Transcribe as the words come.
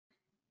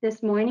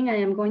This morning, I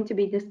am going to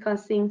be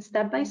discussing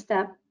step by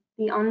step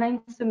the online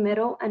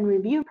submittal and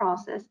review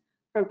process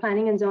for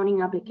planning and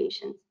zoning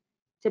applications.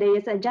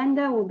 Today's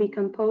agenda will be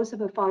composed of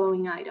the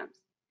following items: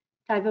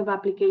 type of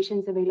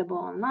applications available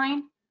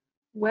online,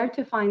 where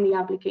to find the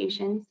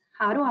applications,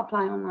 how to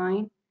apply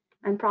online,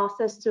 and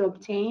process to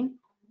obtain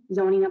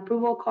zoning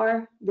approval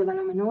card,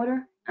 development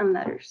order, and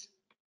letters.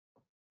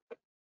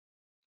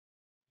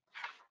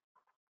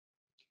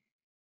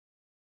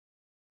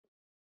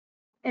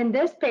 In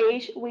this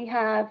page, we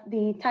have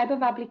the type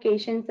of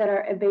applications that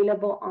are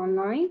available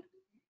online,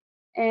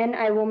 and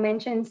I will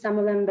mention some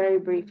of them very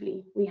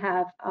briefly. We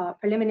have a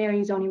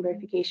preliminary zoning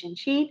verification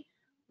sheet,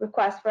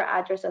 request for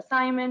address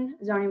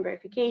assignment, zoning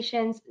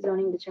verifications,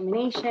 zoning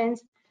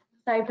determinations,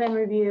 site plan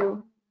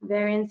review,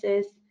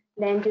 variances,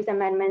 land use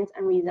amendments,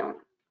 and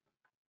rezoning.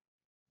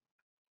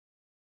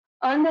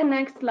 On the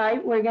next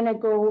slide, we're going to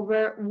go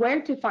over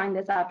where to find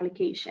this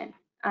application.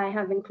 I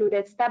have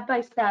included step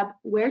by step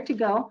where to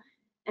go,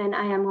 and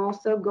I am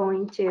also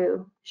going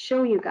to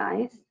show you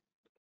guys.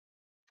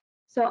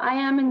 So I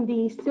am in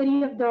the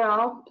City of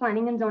Doral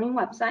Planning and Zoning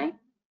website,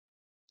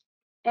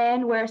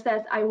 and where it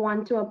says I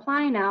want to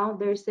apply now,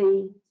 there's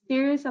a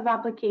series of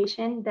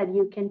applications that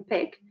you can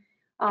pick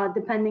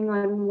depending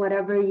on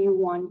whatever you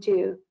want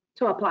to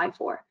apply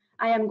for.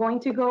 I am going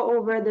to go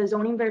over the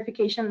zoning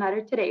verification letter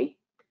today.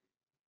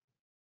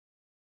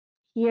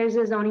 Here's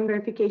a zoning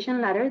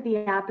verification letter. The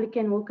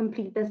applicant will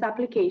complete this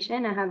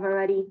application. I have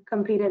already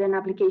completed an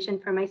application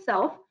for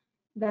myself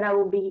that I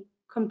will be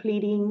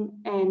completing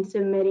and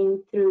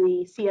submitting through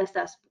the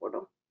CSS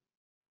portal.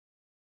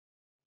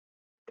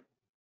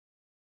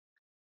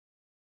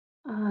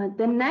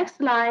 The next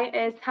slide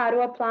is how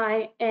to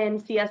apply in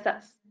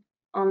CSS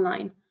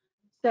online.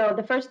 So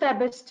the first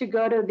step is to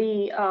go to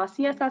the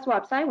CSS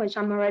website, which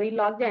I'm already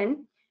logged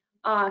in,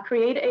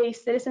 create a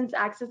citizens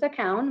access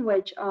account,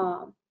 which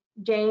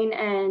Jane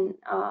and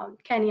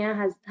Kenya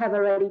have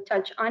already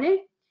touched on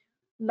it.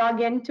 Log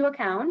into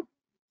account,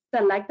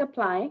 select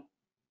apply,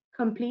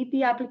 complete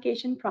the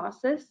application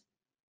process,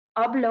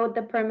 upload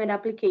the permit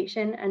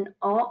application and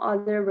all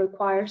other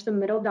required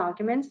submittal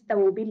documents that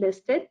will be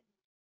listed,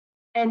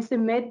 and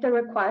submit the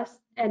request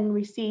and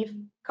receive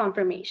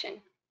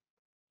confirmation.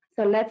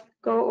 So let's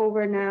go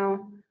over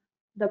now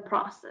the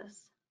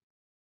process.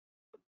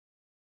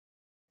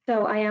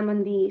 So I am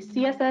on the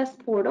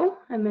CSS portal.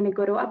 I'm going to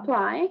go to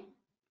apply,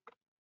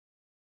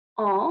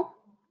 all,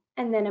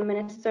 and then I'm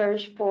going to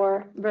search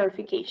for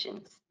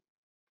verifications.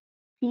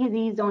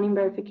 PZ zoning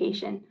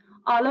verification.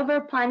 All of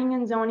our planning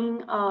and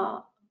zoning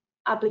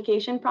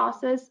application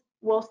process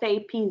will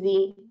say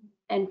PZ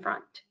in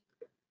front.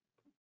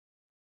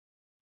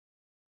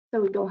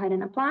 So we go ahead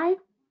and apply.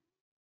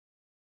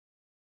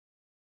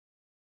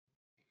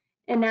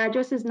 An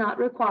address is not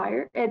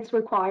required. It's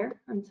required.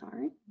 I'm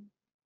sorry.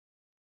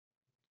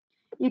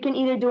 You can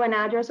either do an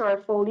address or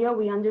a folio.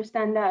 We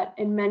understand that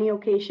in many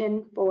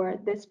occasions for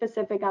this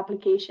specific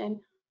application,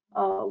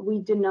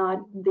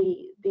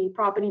 the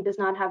property does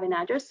not have an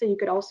address, so you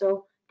could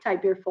also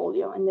type your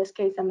folio. In this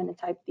case, I'm going to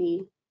type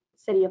the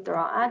City of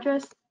Doral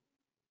address.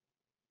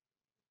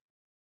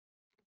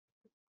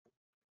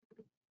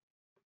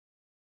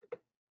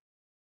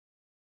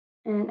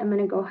 And I'm going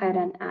to go ahead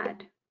and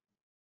add.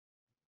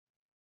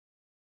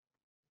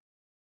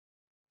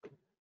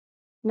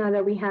 Now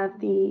that we have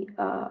the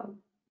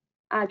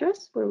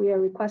address where we are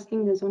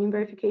requesting the zoning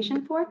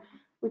verification for,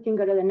 we can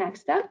go to the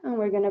next step, and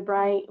we're going to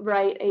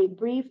write a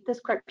brief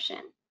description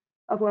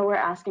of what we're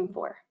asking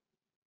for.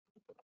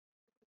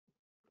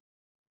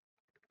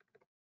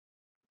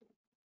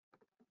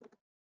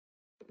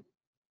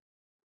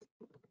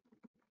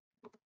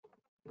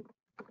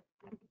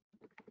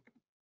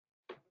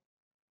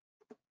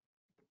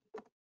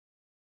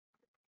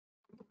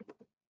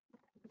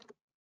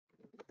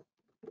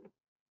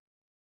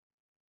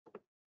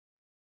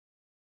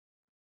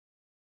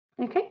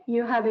 Okay,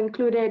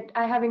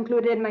 I have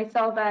included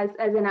myself as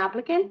an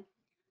applicant.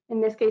 In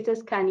this case,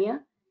 it's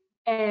Kenya.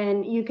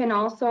 And you can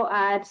also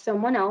add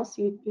someone else.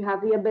 You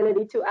have the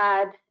ability to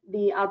add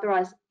the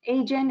authorized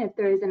agent, if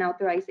there is an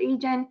authorized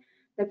agent,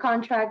 the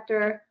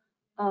contractor,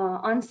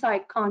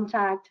 on-site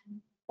contact,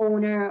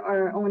 owner,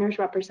 or owner's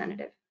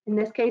representative. In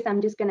this case,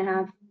 I'm just going to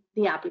have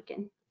the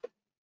applicant.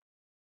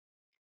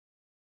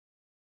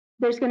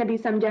 There's going to be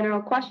some general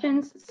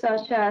questions,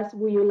 such as,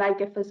 will you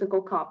like a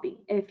physical copy?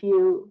 If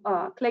you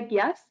click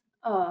yes,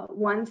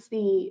 once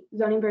the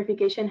zoning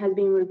verification has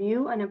been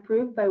reviewed and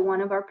approved by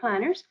one of our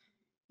planners,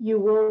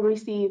 you will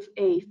receive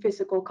a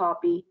physical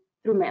copy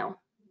through mail.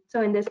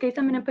 So in this case,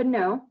 I'm going to put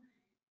no.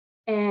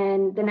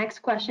 And the next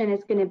question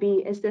is going to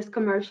be, is this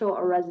commercial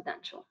or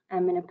residential?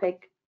 I'm going to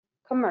pick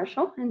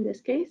commercial in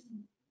this case.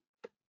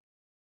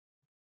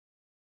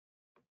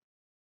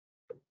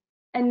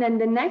 And then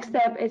the next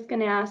step is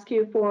going to ask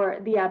you for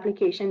the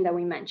application that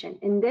we mentioned.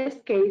 In this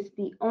case,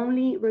 the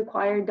only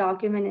required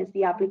document is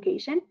the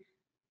application.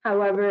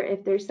 However,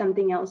 if there's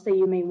something else that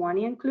you may want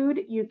to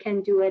include, you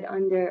can do it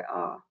under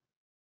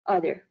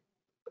other.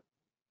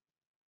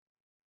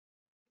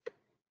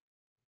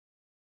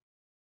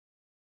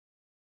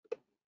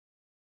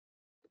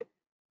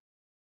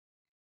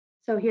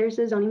 So here's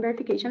the zoning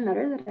verification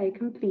letter that I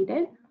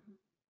completed.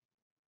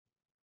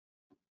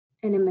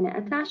 And I'm going to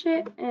attach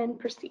it and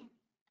proceed.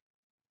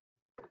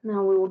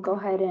 Now we will go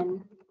ahead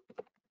and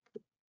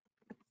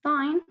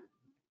sign.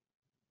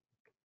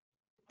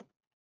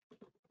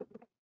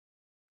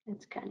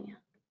 It's Kenya.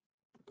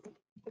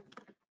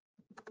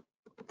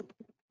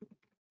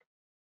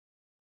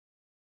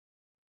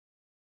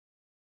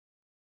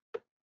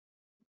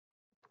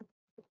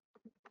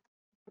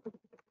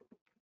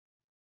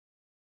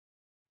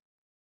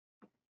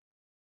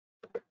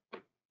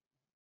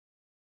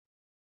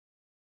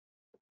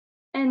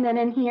 And then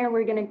in here,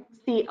 we're going to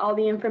see all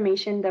the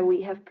information that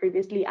we have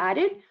previously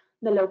added,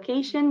 the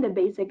location, the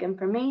basic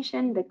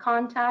information, the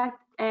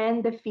contact,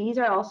 and the fees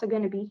are also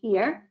going to be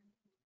here.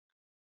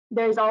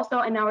 There's also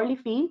an hourly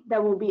fee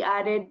that will be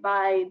added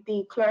by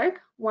the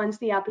clerk once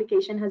the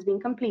application has been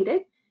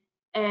completed.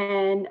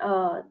 And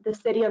the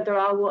City of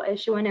Doral will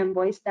issue an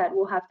invoice that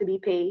will have to be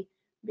paid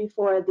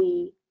before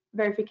the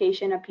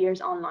verification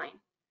appears online.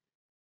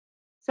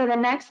 So the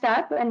next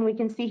step, and we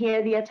can see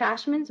here the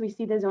attachments, we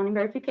see the zoning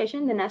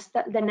verification. The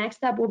next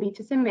step will be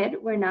to submit.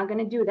 We're not going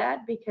to do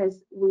that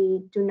because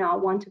we do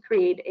not want to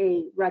create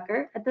a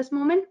record at this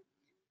moment.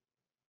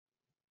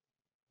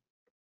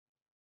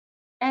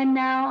 And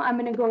now I'm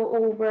going to go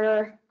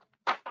over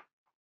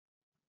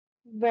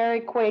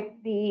very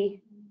quick the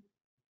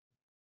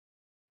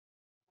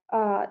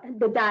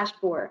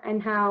dashboard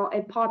and how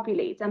it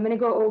populates. I'm going to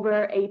go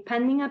over a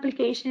pending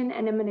application,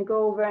 and I'm going to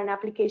go over an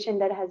application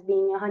that has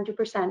been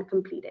 100%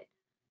 completed.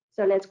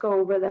 So let's go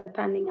over the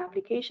pending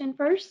application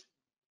first.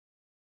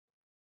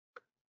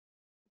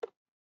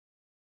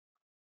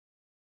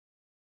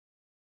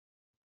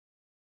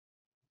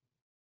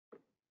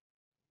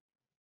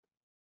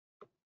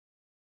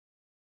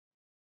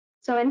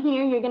 So in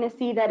here, you're going to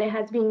see that it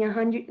has been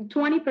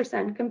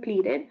 120%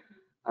 completed.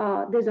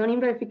 The zoning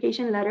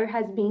verification letter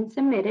has been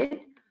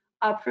submitted.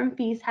 Upfront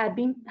fees has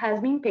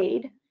been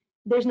paid.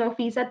 There's no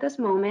fees at this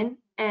moment,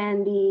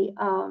 and the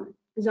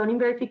zoning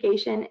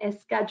verification is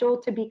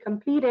scheduled to be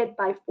completed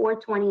by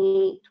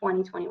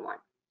 4/28/2021.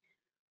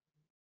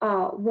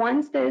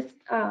 Once this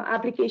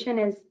application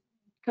is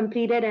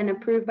completed and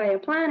approved by a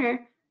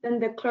planner, then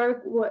the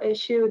clerk will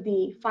issue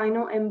the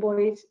final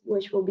invoice,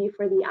 which will be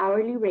for the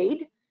hourly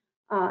rate.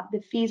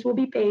 The fees will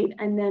be paid,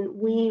 and then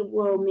we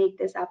will make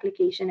this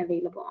application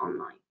available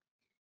online.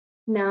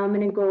 Now I'm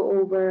going to go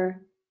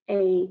over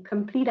a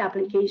complete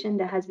application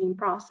that has been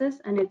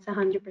processed, and it's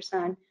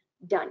 100%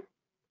 done.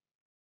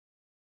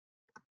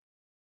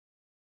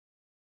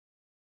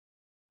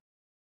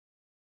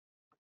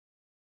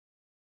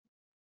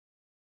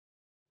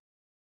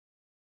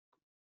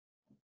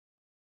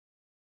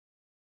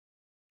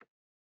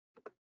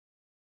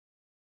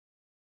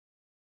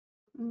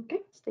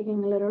 Okay, it's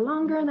taking a little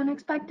longer than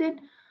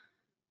expected.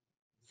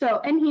 So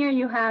in here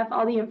you have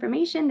all the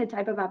information, the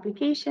type of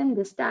application,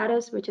 the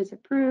status, which is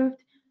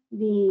approved,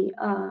 the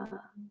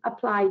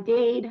apply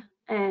date,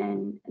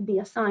 and the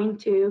assigned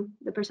to,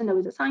 the person that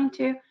was assigned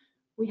to.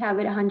 We have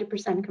it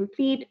 100%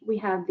 complete. We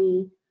have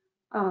the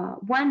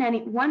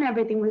when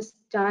everything was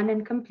done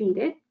and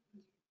completed.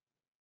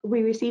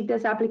 We received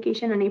this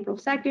application on April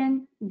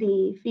 2nd.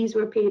 The fees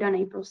were paid on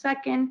April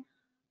 2nd.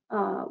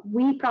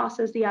 We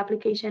processed the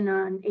application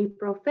on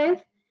April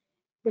 5th.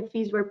 The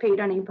fees were paid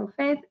on April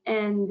 5th,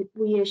 and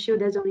we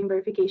issued a zoning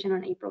verification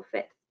on April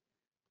 5th.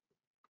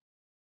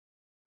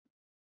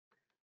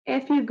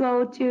 If you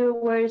go to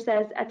where it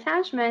says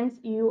attachments,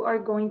 you are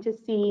going to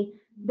see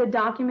the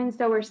documents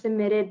that were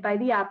submitted by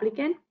the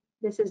applicant.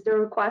 This is the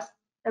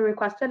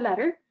requested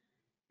letter,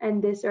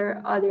 and these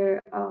are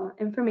other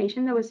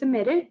information that was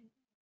submitted.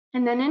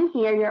 And then in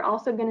here, you're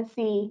also going to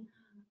see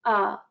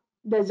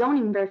the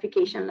zoning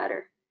verification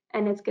letter,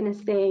 and it's going to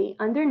say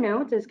under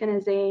notes, it's going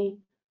to say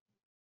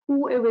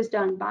who it was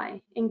done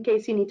by, in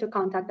case you need to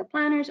contact the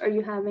planners or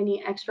you have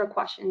any extra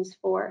questions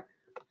for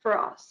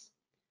us.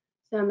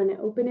 So I'm going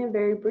to open it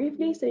very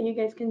briefly so you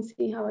guys can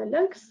see how it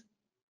looks.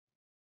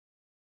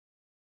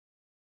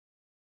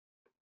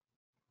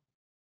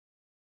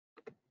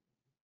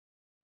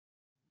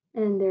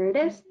 And there it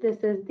is. This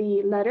is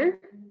the letter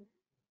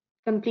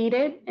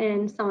completed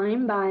and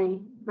signed by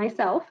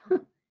myself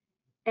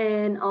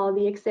and all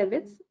the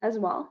exhibits as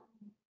well,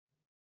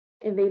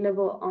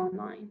 available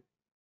online.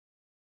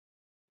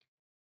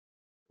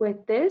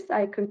 With this,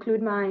 I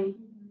conclude my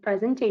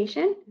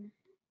presentation,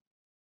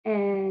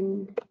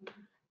 and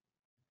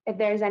if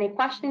there's any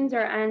questions or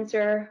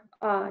answer,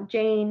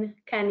 Jane,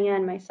 Kenya,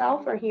 and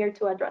myself are here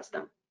to address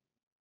them.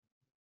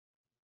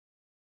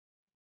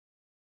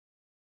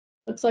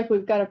 Looks like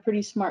we've got a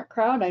pretty smart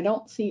crowd. I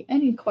don't see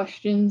any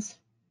questions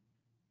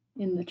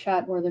in the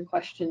chat or the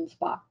questions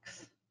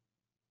box.